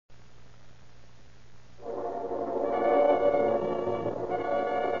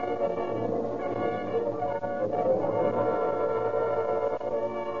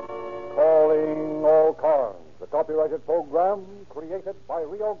copyrighted program created by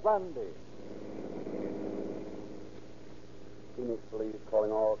Rio Grande. Phoenix Police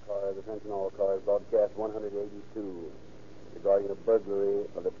calling all cars, attention all cars, broadcast 182 regarding a burglary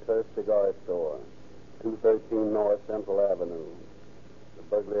of the Turk cigar store, 213 North Central Avenue. The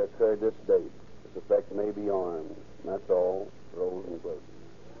burglary occurred this date. The suspect may be armed. And that's all. Roll and close.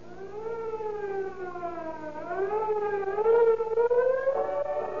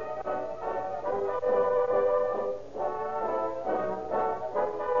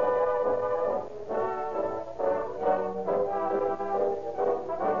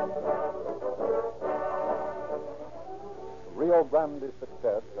 Rio Grande's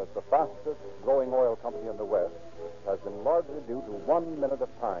success as the fastest growing oil company in the West has been largely due to 1 minute of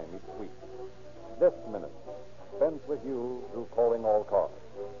time each week. This minute, spent with you through calling all cars.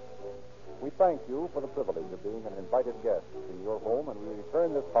 We thank you for the privilege of being an invited guest in your home, and we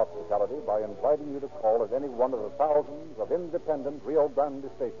return this hospitality by inviting you to call at any one of the thousands of independent Rio Grande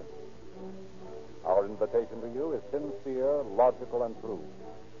stations. Our invitation to you is sincere, logical, and true.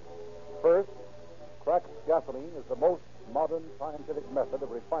 First, cracked gasoline is the most modern scientific method of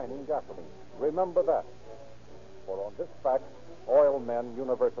refining gasoline. Remember that. For on this fact, oil men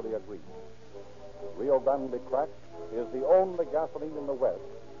universally agree. Rio Grande cracked is the only gasoline in the West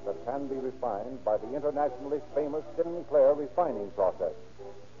that can be refined by the internationally famous Sinclair refining process,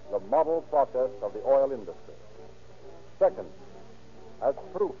 the model process of the oil industry. Second, as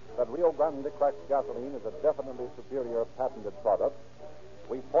proof that Rio Grande cracked gasoline is a definitely superior patented product,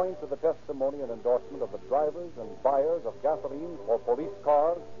 we point to the testimony and endorsement of the drivers and buyers of gasoline for police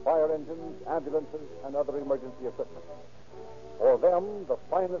cars, fire engines, ambulances, and other emergency equipment. For them, the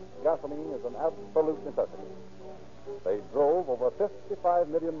finest gasoline is an absolute necessity. They drove over 55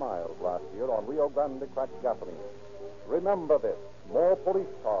 million miles last year on Rio Grande cracked gasoline. Remember this. More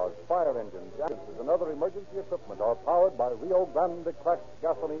police cars, fire engines, ambulances, and other emergency equipment are powered by Rio Grande cracked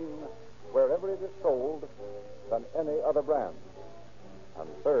gasoline wherever it is sold than any other brand. And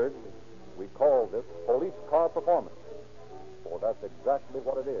third, we call this police car performance. For that's exactly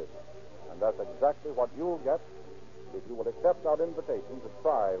what it is. And that's exactly what you'll get if you will accept our invitation to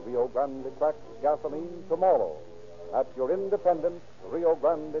try Rio Grande cracked gasoline tomorrow at your independent Rio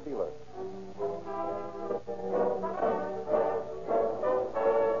Grande dealer.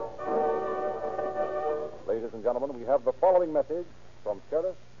 Ladies and gentlemen, we have the following message from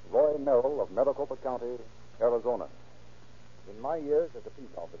Sheriff Roy Merrill of Maricopa County, Arizona. In my years as a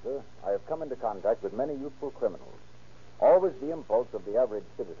peace officer, I have come into contact with many youthful criminals. Always the impulse of the average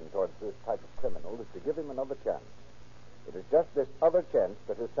citizen towards this type of criminal is to give him another chance. It is just this other chance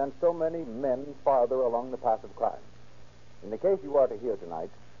that has sent so many men farther along the path of crime. In the case you are to hear tonight,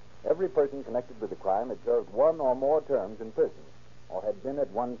 every person connected with the crime had served one or more terms in prison, or had been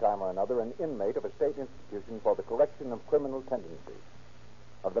at one time or another an inmate of a state institution for the correction of criminal tendencies.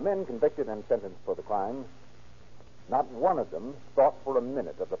 Of the men convicted and sentenced for the crime, not one of them thought for a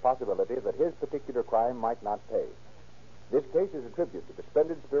minute of the possibility that his particular crime might not pay. This case is a tribute to the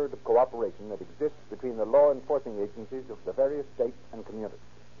splendid spirit of cooperation that exists between the law enforcing agencies of the various states and communities.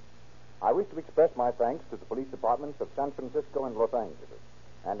 I wish to express my thanks to the police departments of San Francisco and Los Angeles,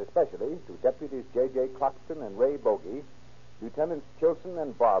 and especially to Deputies J.J. Croxton and Ray Bogey, Lieutenants Chilson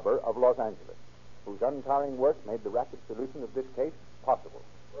and Barber of Los Angeles, whose untiring work made the rapid solution of this case possible.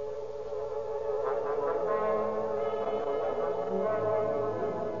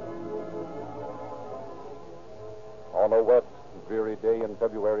 On a wet, dreary day in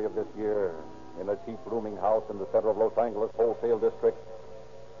February of this year, in a cheap rooming house in the center of Los Angeles wholesale district,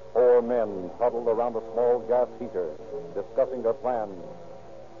 4 men huddled around a small gas heater, discussing their plans,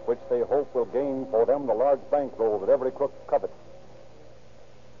 which they hope will gain for them the large bankroll that every crook covets.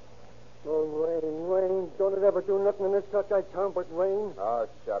 Oh, rain, don't it ever do nothing in this cockeyed town but rain? Oh,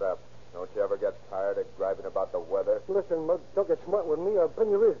 shut up. Don't you ever get tired of griping about the weather? Listen, Mug, don't get smart with me. I'll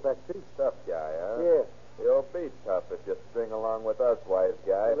bring your ears back, see? Tough guy, huh? Yeah. You'll be tough if you string along with us, wise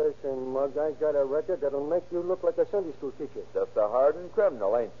guy. Listen, Mug, I got a record that'll make you look like a Sunday school teacher. Just a hardened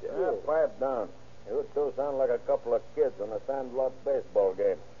criminal, ain't you? Yeah. Quiet down. You two sound like a couple of kids on a sandlot baseball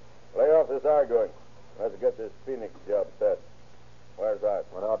game. Lay off this arguing. Let's get this Phoenix job set. Where's Art?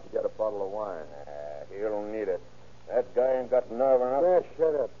 Went out to get a bottle of wine. He'll need it. That guy ain't got nerve enough. Yeah,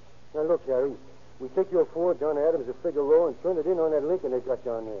 shut up. Now, look, Harry. We take your Ford down to Adams at Figueroa and turn it in on that Lincoln they got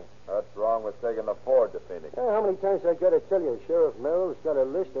down there. What's wrong with taking the Ford to Phoenix? How many times I got to tell you, Sheriff Merrill's got a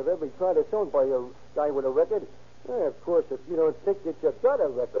list of every car that's owned by a guy with a record? Of course, if you don't think that you got a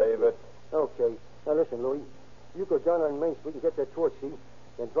record. Save it. Okay. Now, listen, Louie. You go down on Main Street and get that torch, see?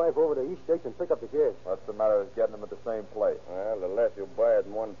 then drive over to East State and pick up the gas. What's the matter with getting them at the same place? Well, the less you buy it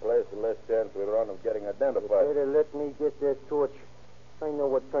in one place, the less chance we run of getting identified. Better let me get that torch. I know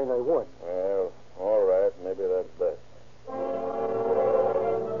what kind I want. Well, all right. Maybe that's best.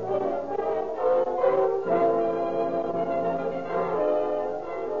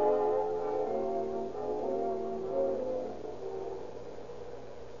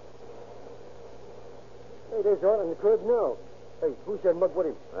 Hey, there's Art on the curb now. Hey, who's that mug with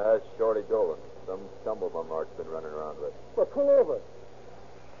him? That's Shorty Dolan. Some stumblebum Art's been running around with. Well, pull over.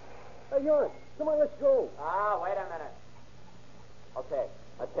 Hey, Art, come on, let's go. Wait a minute. Okay,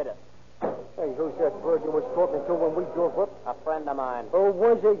 let's hit it. Hey, who's that bird you was talking to when we drove up? A friend of mine. Oh,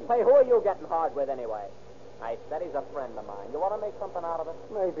 was he? Hey, who are you getting hard with anyway? I said he's a friend of mine. You want to make something out of it?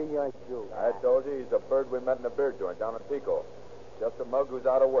 Maybe I do. I told you he's a bird we met in a beer joint down in Pico. Just a mug who's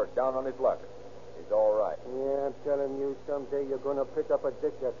out of work, down on his luck. He's all right. Yeah, I'm telling you, someday you're going to pick up a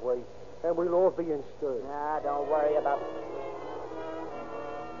dick that way, and we'll all be in stir. Don't worry about it.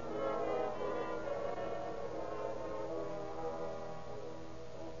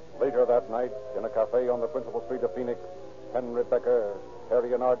 Later that night, in a cafe on the principal street of Phoenix, Henry Becker,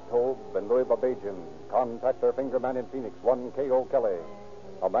 Harry and Art Tobe, and Louis Babajian contact their fingerman in Phoenix, one K.O. Kelly,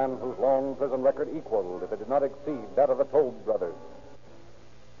 a man whose long prison record equaled, if it did not exceed, that of the Tobe brothers.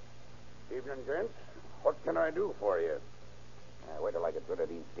 Evening, gents. What can I do for you? Wait till I get rid of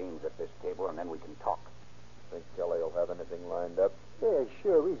these dames at this table, and then we can talk. Think Kelly will have anything lined up? Yeah,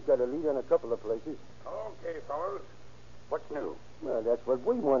 sure. He's got a lead on a couple of places. Okay, fellas. What's new? Well, that's what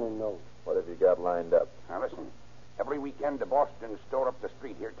we want to know. What have you got lined up? Now, listen. Every weekend, the Boston store up the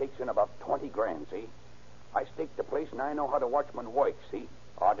street here takes in about 20 grand, see? I stake the place, and I know how the watchman works, see?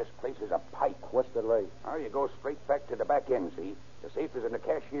 Oh, this place is a pipe. What's the lay? Oh, you go straight back to the back end, see? The safe is in the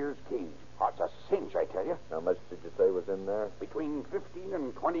cashier's cage. Oh, it's a cinch, I tell you. How much did you say was in there? Between 15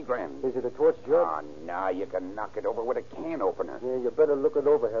 and 20 grand. Is it a torch job? Oh, no, you can knock it over with a can opener. Yeah, you better look it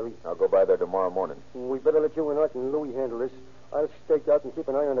over, Harry. I'll go by there tomorrow morning. We better let you and Art and Louie handle this. I'll stake out and keep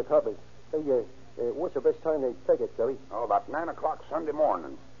an eye on the coppers. Hey, what's the best time they take it, Kelly? Oh, about 9 o'clock Sunday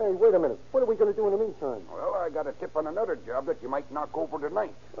morning. Hey, wait a minute. What are we going to do in the meantime? Well, I got a tip on another job that you might knock over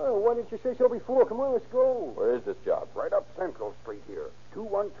tonight. Oh, why didn't you say so before? Come on, let's go. Where is this job? Right up Central Street here.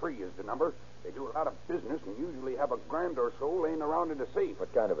 213 is the number. They do a lot of business and usually have a grand or so laying around in the safe.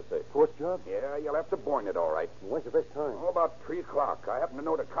 What kind of a safe? Torch job? Yeah, you'll have to burn it all right. When's the best time? Oh, about 3 o'clock. I happen to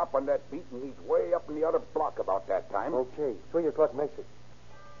know the cop on that beat, and he's way up in the other block about that time. Okay, 3 o'clock makes it.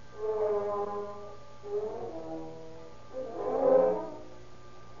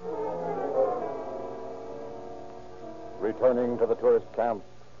 Returning to the tourist camp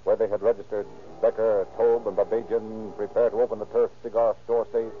where they had registered, Becker, Tobe, and Babajian prepared to open the Turk cigar store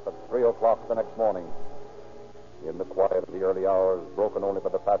safe at 3 o'clock the next morning. In the quiet of the early hours, broken only by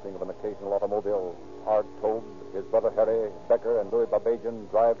the passing of an occasional automobile, Art Tobe, his brother Harry, Becker, and Louis Babajian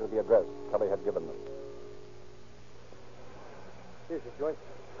drive to the address Kelly had given them. Here's the joint.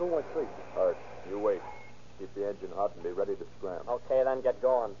 213. Art, you wait. Keep the engine hot and be ready to scram. Okay, then get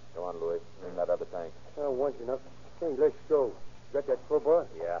going. Come on, Louis. Bring that other tank. One's enough. Hey, let's go. Got that crowbar?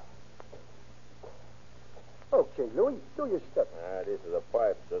 Yeah. Okay, Louis, do your stuff. This is a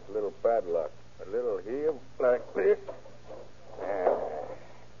pipe, just a little padlock. A little heel like this.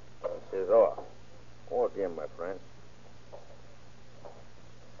 This is off. Walk in, my friend.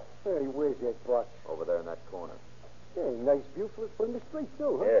 Hey, where's that box? Over there in that corner. Hey, nice view from the street,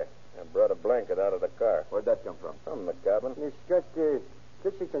 too, huh? Yeah, I brought a blanket out of the car. Where'd that come from? From the cabin. It's got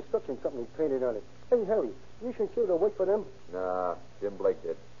Dixie Construction Company painted on it. Hey, Harry, you should sure to wait for them. Nah, Jim Blake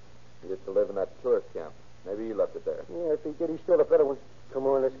did. He used to live in that tourist camp. Maybe he left it there. Yeah, if he did, he's still a better one. Come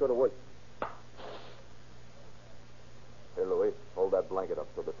on, let's go to work. Here, Louis, hold that blanket up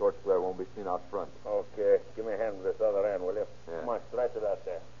so the torch flare won't be seen out front. Okay, give me a hand with this other end, will you? Yeah. Come on, stretch it out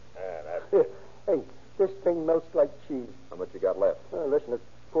there. That's Hey, this thing melts like cheese. How much you got left? Less than a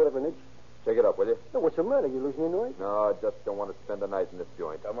quarter of an inch. Take it up, will you? Now, what's the matter? You losing your noise? No, I just don't want to spend the night in this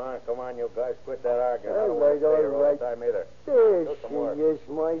joint. Come on, you guys. Quit that arguing. I All don't want to right, stay here all all right. the time either. There Do some she work. is,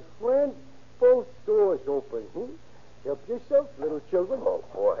 my friend. Both doors open. Help yourself, little children. Oh,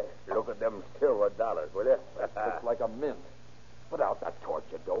 boy. Look at them silver dollars, will you? Looks like a mint. Put out that torch,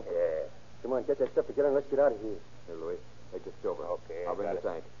 you dope. Yeah. Come on, get that stuff together and let's get out of here. Here, Louis, take this silver. Okay, I'll bring got the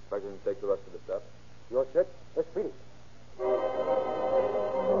it. tank. Becker can take the rest of the stuff. You all set? Let's beat it.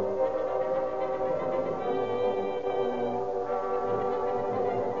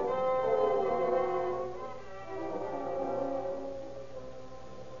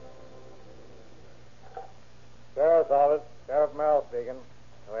 Sheriff's office. Sheriff Merrill speaking.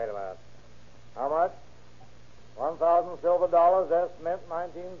 Wait a minute. How much? 1,000 silver dollars, estimate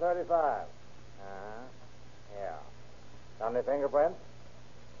 1935. Yeah. Found any fingerprints?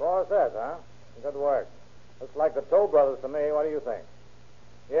 4 sets, huh? Good work. Looks like the Toll brothers to me. What do you think?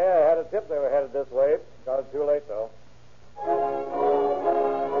 Yeah, I had a tip they were headed this way. Got it too late, though.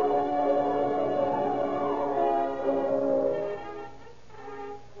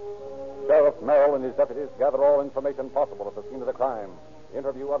 Sheriff Merrill and his deputies gather all information possible at the scene of the crime,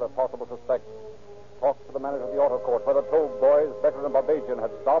 interview other possible suspects, talk to the manager of the auto court where the Toll boys, Becker and Barbagian,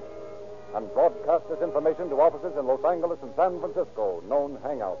 had stopped, and broadcast this information to officers in Los Angeles and San Francisco, known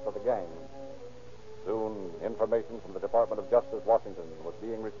hangouts of the gang. Soon, information from the Department of Justice, Washington, was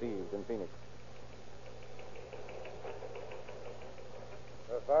being received in Phoenix.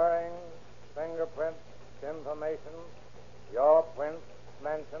 Referring fingerprint information, your prints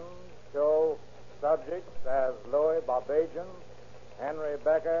mentioned show subjects as Louis Barbagian, Henry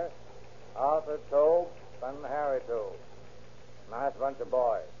Becker, Arthur Tobe, and Harry Tobe. Nice bunch of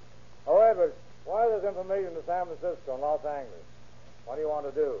boys. Oh, Edwards, why this information to San Francisco and Los Angeles? What do you want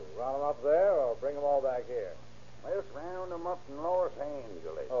to do? Round them up there or bring them all back here? Let's round them up in Los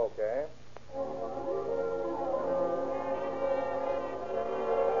Angeles. Okay.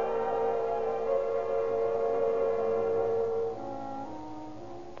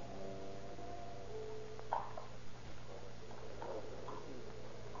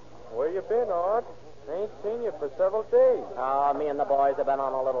 Where you been, Art? Ain't seen you for several days. Me and the boys have been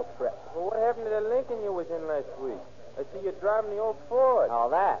on a little trip. Well, what happened to the Lincoln you was in last week? I see you driving the old Ford. Oh,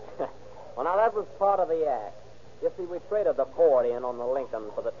 that? Well, now, that was part of the act. You see, we traded the Ford in on the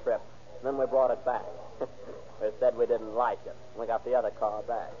Lincoln for the trip. Then we brought it back. We said we didn't like it. We got the other car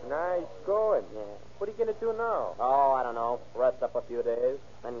back. Nice going. Yeah. What are you going to do now? Oh, I don't know. Rest up a few days.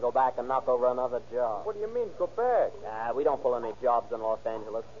 Then go back and knock over another job. What do you mean, go back? We don't pull any jobs in Los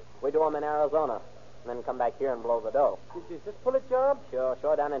Angeles. We do them in Arizona. And then come back here and blow the dough. Did you just pull a job? Sure,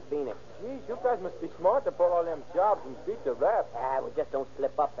 down in Phoenix. Geez, you guys must be smart to pull all them jobs and beat the rap. We just don't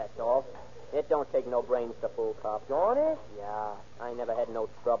slip up, that's all. It don't take no brains to fool cops. Don't it? Yeah, I never had no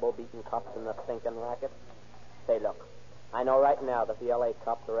trouble beating cops in the thinking racket. Say, look, I know right now that the L.A.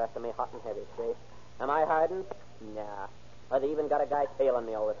 cops are after me hot and heavy, see? Am I hiding? Nah. Well, they even got a guy tailing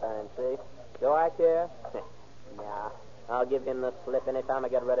me all the time, see? Do I care? Nah. I'll give him the slip any time I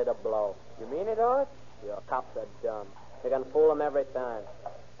get ready to blow. You mean it, Art? Your cops are dumb. You can fool them every time.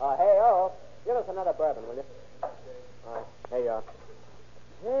 Hey, give us another bourbon, will you? Here you are.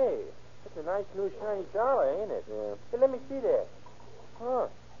 Hey, that's a nice new shiny dollar, ain't it? Yeah. Hey, let me see that. Huh.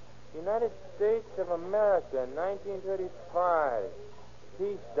 United States of America, 1935.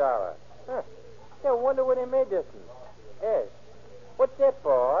 Peace dollar. Huh. Yeah, I wonder where they made this one. S. What's that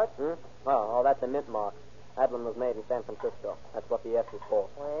for, Art? Oh, that's a mint mark. That one was made in San Francisco. That's what the S is for.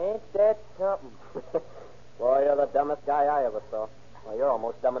 Well, ain't that something? Boy, you're the dumbest guy I ever saw. Well, you're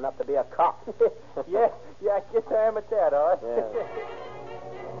almost dumb enough to be a cop. yeah, I guess I am at that, Art. Yeah.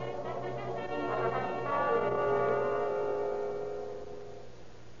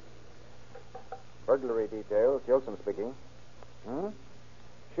 Burglary details. Gilson speaking.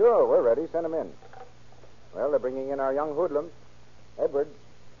 Sure, we're ready. Send them in. Well, they're bringing in our young hoodlums. Edward,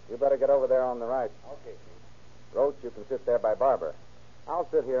 you better get over there on the right. Okay, Chief. Roach, you can sit there by Barber. I'll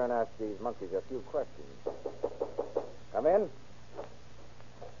sit here and ask these monkeys a few questions. Come in.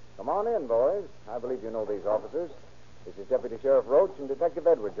 Come on in, boys. I believe you know these officers. This is Deputy Sheriff Roach and Detective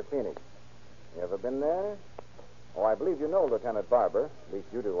Edwards of Phoenix. You ever been there? Oh, I believe you know Lieutenant Barber. At least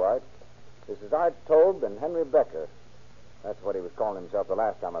you do, Art. This is Art Tobe and Henry Becker. That's what he was calling himself the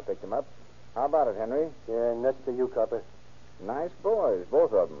last time I picked him up. How about it, Henry? Yeah, next to you, Copper. Nice boys,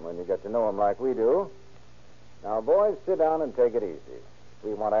 both of them, when you get to know them like we do. Now, boys, sit down and take it easy.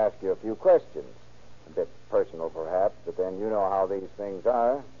 We want to ask you a few questions. A bit personal, perhaps, but then you know how these things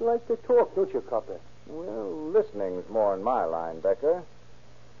are. You like to talk, don't you, Copper? Well, listening's more in my line, Becker.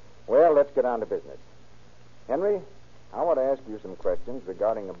 Well, let's get on to business. Henry, I want to ask you some questions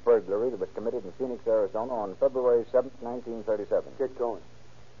regarding a burglary that was committed in Phoenix, Arizona on February 7th, 1937. Get going.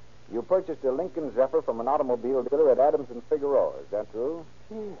 You purchased a Lincoln Zephyr from an automobile dealer at Adams and Figueroa. Is that true?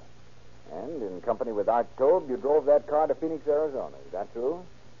 Yeah. And in company with Art Tobe, you drove that car to Phoenix, Arizona. Is that true?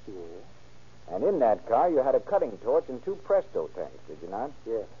 Yeah. And in that car, you had a cutting torch and 2 Presto tanks, did you not?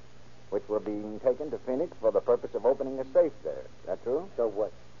 Yeah. Which were being taken to Phoenix for the purpose of opening a safe there. Is that true? So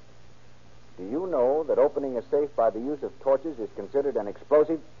what? Do you know that opening a safe by the use of torches is considered an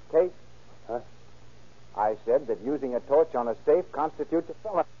explosive case? Huh? I said that using a torch on a safe constitutes a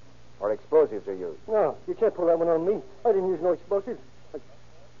felony, or explosives are used. No, you can't pull that one on me. I didn't use no explosives.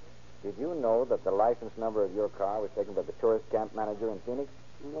 Did you know that the license number of your car was taken by the tourist camp manager in Phoenix?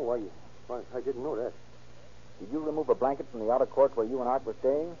 No, I didn't know that. Did you remove a blanket from the outer court where you and Art were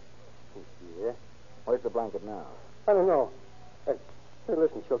staying? Yeah. Where's the blanket now? I don't know. Hey,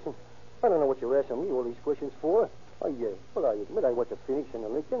 listen, Chilson. I don't know what you're asking me all these questions for. I admit I went to Phoenix and to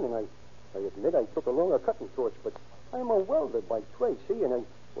Lincoln, and I admit I took along a cutting torch, but I'm a welder by trade, see, and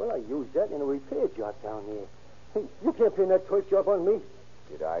I used that in a repair job down there. Hey, you can't pin that torch job on me.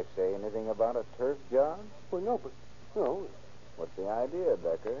 Did I say anything about a turf job? Well, no, but, no. What's the idea,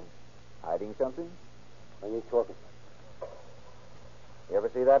 Becker? Hiding something? I ain't talking. You ever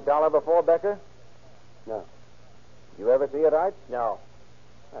see that dollar before, Becker? No. You ever see it, Art? No.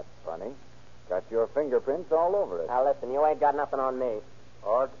 That's funny. Got your fingerprints all over it. Now, listen, you ain't got nothing on me.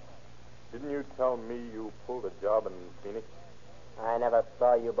 Art, didn't you tell me you pulled a job in Phoenix? I never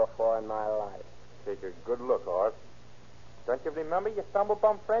saw you before in my life. Take a good look, Art. Don't you remember your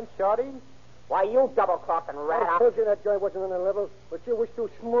stumble-bum friend, Shorty? Why, you double-crossing rat. I told you that guy wasn't on the level, but you was too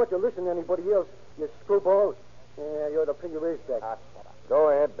smart to listen to anybody else, you screwball. Yeah, you ought to pin your ears back. Go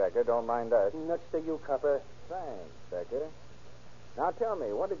ahead, Becker. Don't mind us. Nuts to you, copper. Thanks, Becker. Now tell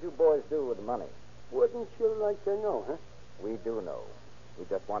me, what did you boys do with the money? Wouldn't you like to know, huh? We do know. We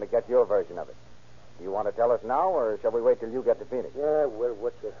just want to get your version of it. Do you want to tell us now, or shall we wait till you get to Phoenix? Yeah, well,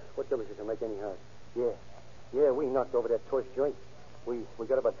 what difference does it make anyhow? Yeah, we knocked over that torch joint. We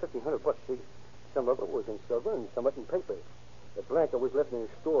got about $1,500, see? Some of it was in silver and some of it in paper. The blanket was left in the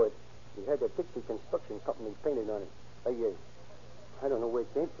store. He had that Dixie Construction Company painted on it. I don't know where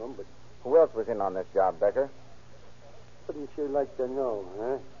it came from, but... Who else was in on this job, Becker? Wouldn't you like to know,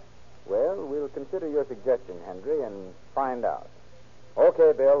 huh? Well, we'll consider your suggestion, Henry, and find out.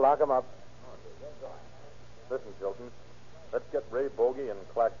 Okay, Bill, lock 'em up. Listen, Chilton. Let's get Ray Bogey and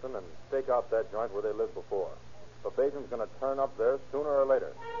Claxton and stake out that joint where they lived before. Babajan's going to turn up there sooner or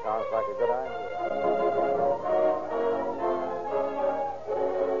later. Sounds like a good idea.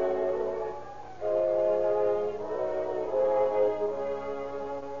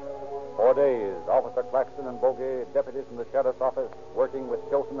 For days, Officer Claxton and Bogey, deputies in the sheriff's office, working with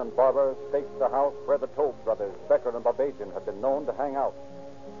Chilton and Barber, staked the house where the Tobe brothers, Becker and Babajan, had been known to hang out.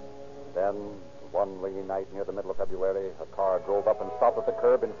 Then, one rainy night near the middle of February, a car drove up and stopped at the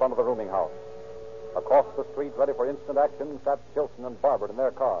curb in front of the rooming house. Across the street, ready for instant action, sat Chilton and Barber in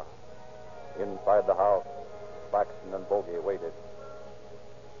their car. Inside the house, Claxton and Bogey waited.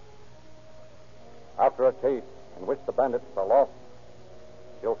 After a chase in which the bandits are lost,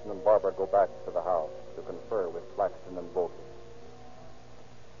 Chilton and Barber go back to the house to confer with Claxton and Bogey.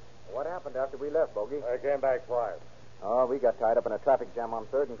 What happened after we left, Bogey? I came back twice. Oh, we got tied up in a traffic jam on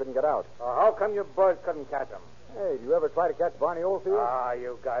 3rd and couldn't get out. How come you boys couldn't catch him? Hey, did you ever try to catch Barney Oldfield?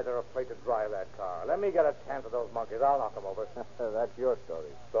 You guys are afraid to drive that car. Let me get a chance at those monkeys. I'll knock them over. That's your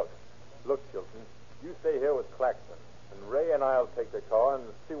story. Look, Chilton. You stay here with Claxton, and Ray and I'll take the car and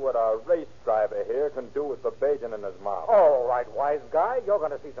see what our race driver here can do with Babajan in his mouth. All right, wise guy. You're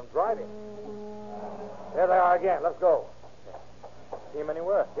going to see some driving. There they are again. Let's go. See him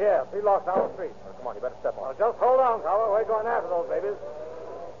anywhere? Yeah, 3 blocks down the street. Come on, you better step on it. Just hold on, Collar. We're going after those babies.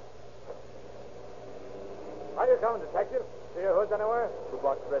 How you coming, detective? See your hoods anywhere? 2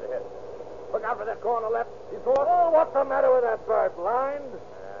 blocks straight ahead. Look out for that car on the left. He's going. Oh, what's the matter with that bird? Blind?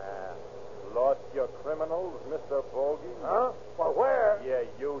 Lost your criminals, Mr. Bogey? Huh? Well, where? Yeah,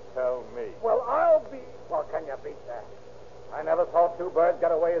 you tell me. Well, I'll be... Well, can you beat that? I never saw 2 birds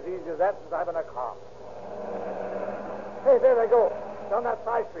get away as easy as that since I've been a cop. Hey, there they go. Down that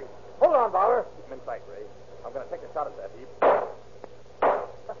side street. Hold on, Bauer. Keep him in sight, Ray. I'm going to take a shot at that heap.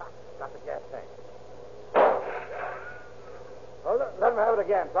 Got the gas tank. Well, let him have it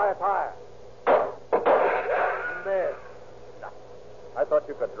again. Try a tire. Miss. I thought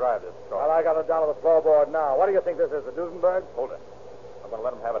you could drive this car. Well, I got it down to the floorboard now. What do you think this is, the Duesenberg? Hold it. I'm going to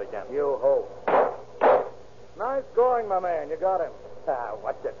let him have it again. You hope. Nice going, my man. You got him.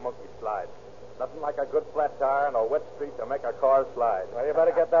 Watch that monkey slide. Nothing like a good flat tire and a wet street to make a car slide. Well, you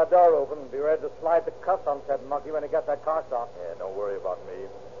better get that door open and be ready to slide the cuffs on said monkey when he gets that car stopped. Yeah, don't worry about me.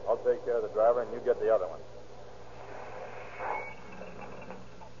 I'll take care of the driver and you get the other one.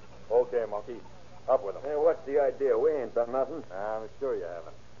 Okay, monkey. Up with him. Hey, what's the idea? We ain't done nothing. I'm sure you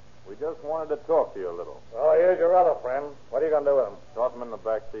haven't. We just wanted to talk to you a little. Oh, here's your other friend. What are you going to do with him? Toss him in the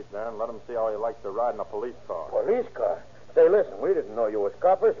back seat there and let him see how he likes to ride in a police car. Police car? Say, listen, we didn't know you was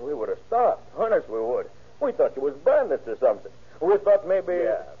coppers. We would have stopped. Honest, we would. We thought you was bandits or something. We thought maybe...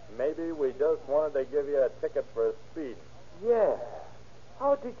 Yeah, maybe we just wanted to give you a ticket for speed. Yeah.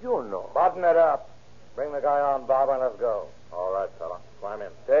 How did you know? Button it up. Bring the guy on, Bob, and let's go. All right, fella. Climb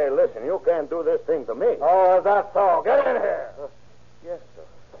in. Say, listen, you can't do this thing to me. Oh, is that so? Get in here. Yes, sir.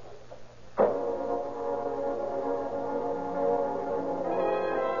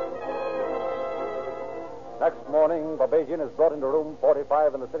 Next morning, Babajian is brought into room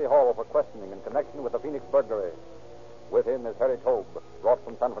 45 in the City Hall for questioning in connection with the Phoenix burglary. With him is Harry Tobe, brought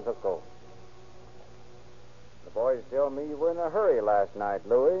from San Francisco. The boys tell me you were in a hurry last night,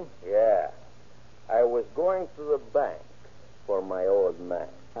 Louis. Yeah. I was going to the bank for my old man.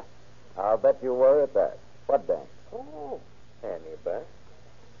 I'll bet you were at that. What bank? Oh, any bank.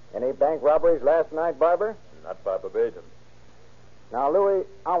 Any bank robberies last night, Barber? Not by Babajian. Now, Louis,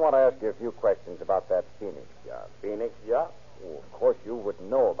 I want to ask you a few questions about that Phoenix job. Phoenix job? Oh, of course, you wouldn't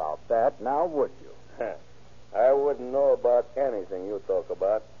know about that, now would you? I wouldn't know about anything you talk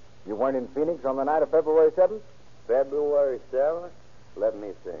about. You weren't in Phoenix on the night of February 7th? February 7th? Let me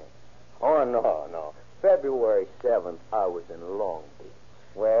think. Oh, no. February 7th, I was in Long Beach.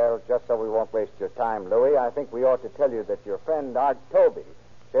 Well, just so we won't waste your time, Louis, I think we ought to tell you that your friend Art Toby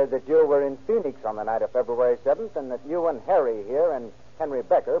said that you were in Phoenix on the night of February 7th and that you and Harry here and Henry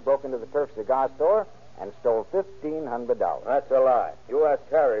Becker broke into the Turk cigar store and stole $1,500. That's a lie. You asked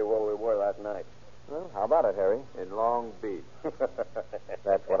Harry where we were that night. Well, how about it, Harry? In Long Beach.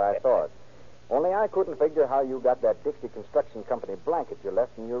 That's what I thought. Only I couldn't figure how you got that Dixie Construction Company blanket you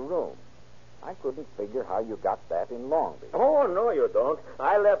left in your room. I couldn't figure how you got that in Long Beach. Oh, no, you don't.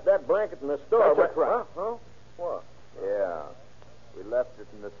 I left that blanket in the store. That's right. Huh? What? Yeah. We left it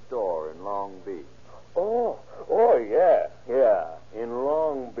in the store in Long Beach. Oh, yeah. In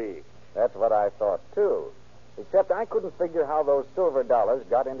Long Beach. That's what I thought, too. Except I couldn't figure how those silver dollars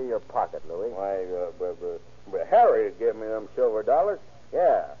got into your pocket, Louis. Why, Harry gave me them silver dollars.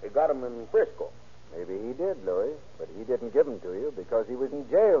 Yeah, he got them in Frisco. Maybe he did, Louis, but he didn't give them to you because he was in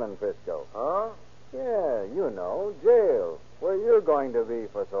jail in Frisco. Huh? Yeah, you know, jail, where you're going to be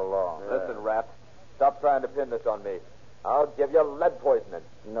for so long. Listen, Rat, stop trying to pin this on me. I'll give you lead poisoning.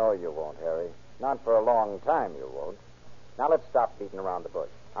 No, you won't, Harry. Not for a long time, you won't. Now, let's stop beating around the bush.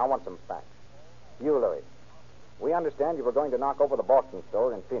 I want some facts. You, Louis, we understand you were going to knock over the Boston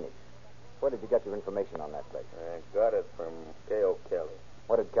store in Phoenix. Where did you get your information on that place? I got it from K.O. Kelly.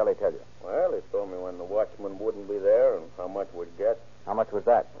 What did Kelly tell you? Well, he told me when the watchman wouldn't be there and how much we'd get. How much was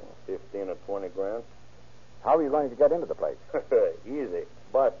that? 15 or 20 grand. How are you going to get into the place? Easy.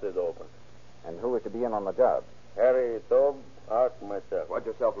 Bust is open. And who is to be in on the job? Harry, Tobe, Art, and myself. Watch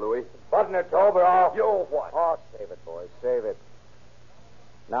yourself, Louis. Button it, Tobe, or off. You what? Oh, save it, boys. Save it.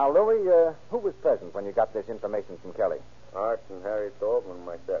 Now, Louis, who was present when you got this information from Kelly? Art and Harry Tobe and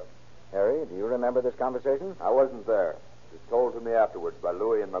myself. Harry, do you remember this conversation? I wasn't there. It was told to me afterwards by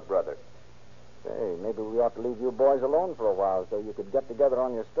Louis and my brother. Say, maybe we ought to leave you boys alone for a while so you could get together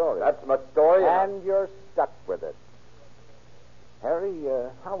on your story. That's my story. And you're stuck with it. Harry,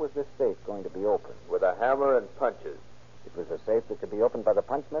 how was this safe going to be opened? With a hammer and punches. It was a safe that could be opened by the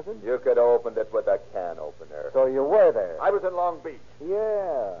punch method? You could have opened it with a can opener. So you were there? I was in Long Beach.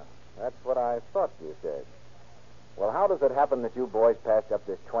 Yeah, that's what I thought you said. Well, how does it happen that you boys passed up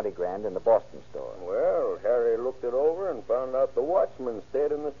this 20 grand in the Boston store? Well, Harry looked it over and found out the watchman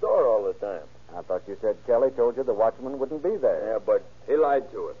stayed in the store all the time. I thought you said Kelly told you the watchman wouldn't be there. Yeah, but He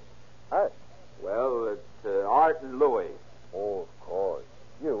lied to us. Us? Well, it's Art and Louis. Oh, of course.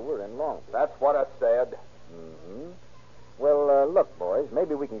 You were in Long Beach. That's what I said. Mm-hmm. Well, look, boys,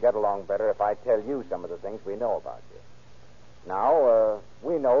 maybe we can get along better if I tell you some of the things we know about you. Now,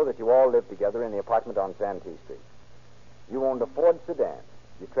 we know that you all lived together in the apartment on Santee Street. You owned a Ford sedan.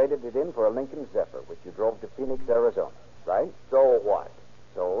 You traded it in for a Lincoln Zephyr, which you drove to Phoenix, Arizona, right? So what?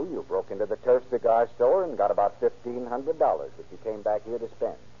 So you broke into the Turf cigar store and got about $1,500, which you came back here to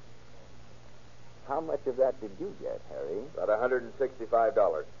spend. How much of that did you get, Harry? About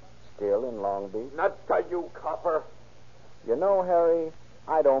 $165. Still in Long Beach? Not to you, copper. You know, Harry,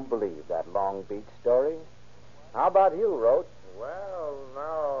 I don't believe that Long Beach story. How about you, Roach? Well,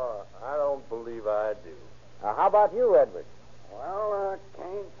 no, I don't believe I do. How about you, Edward? Well, I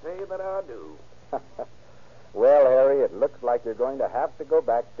can't say that I do. Well, Harry, it looks like you're going to have to go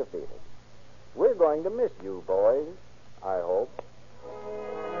back to Phoenix. We're going to miss you, boys. I hope.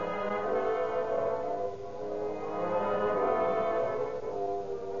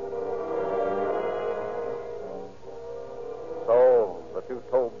 So, the two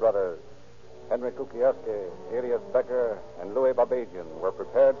Tobe brothers, Henry Kukieski, Elias Becker, and Louis Babajian, were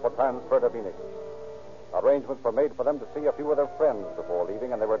prepared for transfer to Phoenix. Arrangements were made for them to see a few of their friends before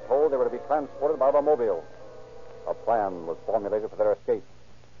leaving, and they were told they were to be transported by automobile. A plan was formulated for their escape.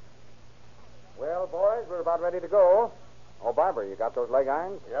 Well, boys, we're about ready to go. Oh, Barber, you got those leg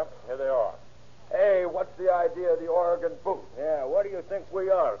irons? Yep, here they are. Hey, what's the idea of the Oregon boot? Yeah, what do you think we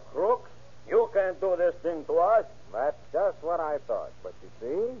are, crooks? You can't do this thing to us. That's just what I thought. But you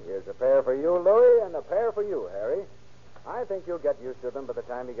see, here's a pair for you, Louis, and a pair for you, Harry. I think you'll get used to them by the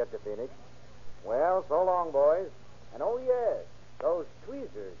time you get to Phoenix. Well, so long, boys. And oh, yes, those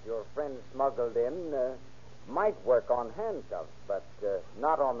tweezers your friend smuggled in might work on handcuffs, but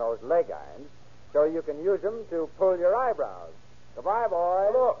not on those leg irons. So you can use them to pull your eyebrows. Goodbye,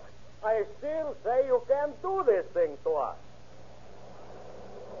 boys. Look, I still say you can't do this thing to us.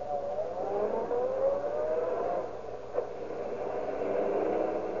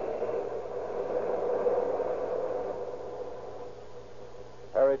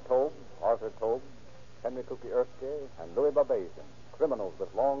 Harry Tobe, Arthur Tobe, Henry Cookie Erskine, and Louis Babazian, criminals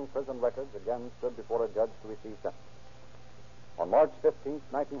with long prison records, again stood before a judge to receive sentence. On March 15,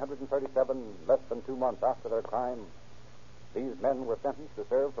 1937, less than 2 months after their crime, these men were sentenced to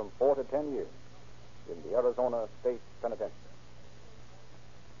serve from 4 to 10 years in the Arizona State Penitentiary.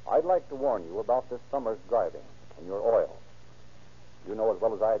 I'd like to warn you about this summer's driving and your oil. You know as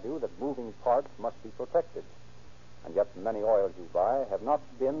well as I do that moving parts must be protected. And yet many oils you buy have not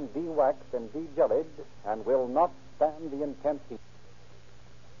been de-waxed and de-jellied and will not stand the intense heat.